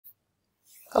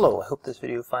Hello, I hope this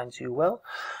video finds you well.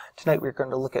 Tonight we're going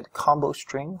to look at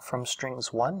comboString from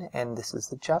strings 1, and this is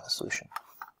the Java solution.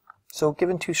 So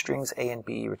given two strings A and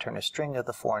B, return a string of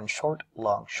the foreign short,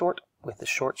 long, short, with the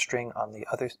short string on the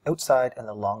other outside and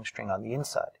the long string on the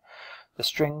inside. The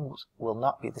strings will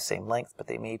not be the same length, but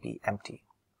they may be empty.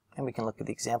 And we can look at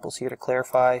the examples here to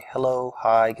clarify. Hello,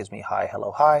 hi gives me hi,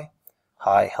 hello, hi.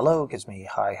 Hi, hello gives me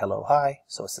hi, hello, hi.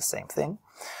 So it's the same thing.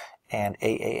 And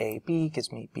AAAB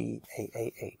gives me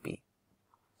BAAAB.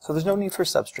 So there's no need for a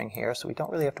substring here, so we don't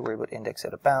really have to worry about index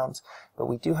out of bounds, but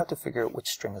we do have to figure out which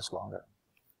string is longer.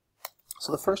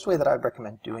 So the first way that I'd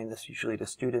recommend doing this usually to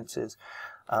students is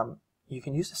you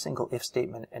can use a single if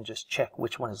statement and just check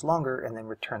which one is longer and then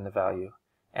return the value.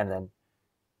 And then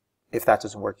if that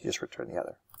doesn't work, you just return the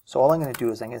other. So all I'm going to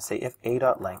do is I'm going to say if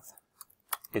A.length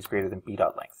is greater than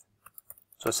B.length.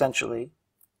 So essentially,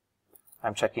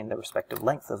 I'm checking the respective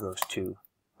length of those two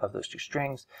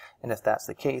strings, and if that's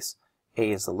the case,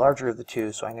 A is the larger of the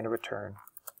two, so I'm going to return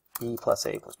B plus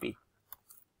A plus B.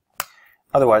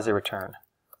 Otherwise, I return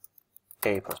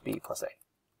A plus B plus A.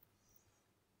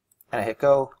 And I hit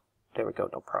go. There we go,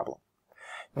 no problem.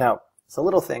 Now, it's a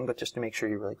little thing, but just to make sure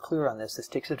you're really clear on this, this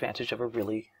takes advantage of a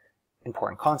really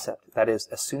important concept. That is,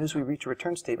 as soon as we reach a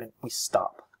return statement, we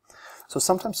stop. So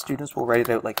sometimes students will write it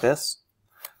out like this,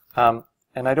 and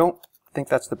I don't think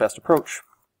that's the best approach.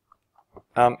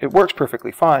 It works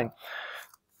perfectly fine,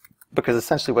 because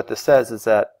essentially what this says is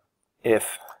that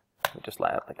if, let me just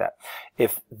line up like that,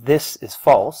 if this is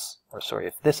false,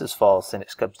 if this is false, then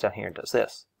it comes down here and does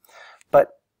this.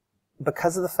 But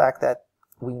because of the fact that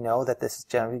we know that this is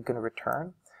generally going to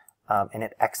return, and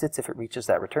it exits if it reaches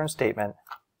that return statement,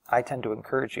 I tend to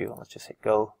encourage you, let's just hit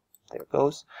go, there it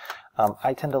goes.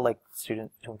 I tend to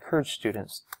encourage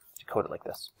students to code it like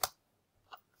this.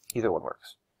 Either one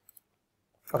works.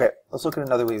 Okay, let's look at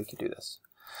another way we could do this.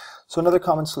 So another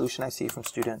common solution I see from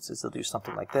students is they'll do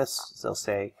something like this. They'll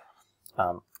say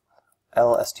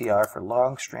LSTR for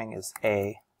long string is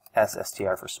A,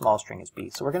 SSTR for small string is B.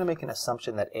 So we're going to make an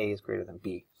assumption that A is greater than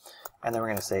B. And then we're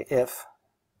going to say if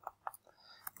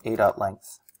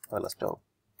A.length, or let's go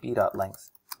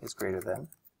B.length is greater than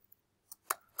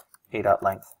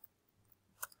A.length.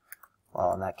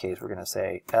 Well, in that case, we're going to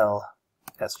say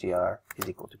LSTR is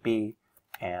equal to B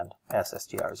and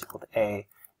SSTR is equal to A,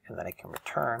 and then I can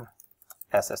return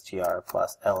SSTR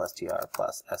plus LSTR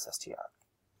plus SSTR.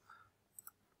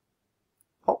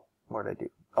 Oh, what did I do?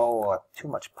 Oh, too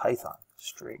much Python.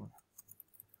 String.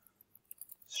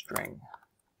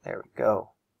 There we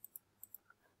go.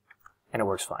 And it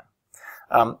works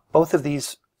fine. Both of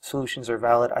these solutions are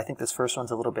valid. I think this first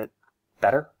one's a little bit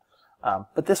better.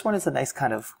 But this one is a nice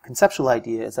kind of conceptual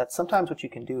idea, is that sometimes what you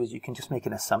can do is you can just make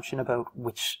an assumption about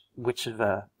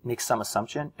make some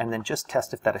assumption, and then just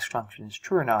test if that assumption is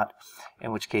true or not,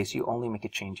 in which case you only make a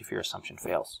change if your assumption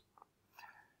fails.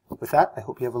 With that, I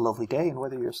hope you have a lovely day, and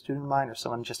whether you're a student of mine or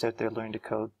someone just out there learning to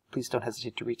code, please don't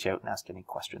hesitate to reach out and ask any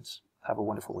questions. Have a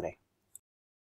wonderful day.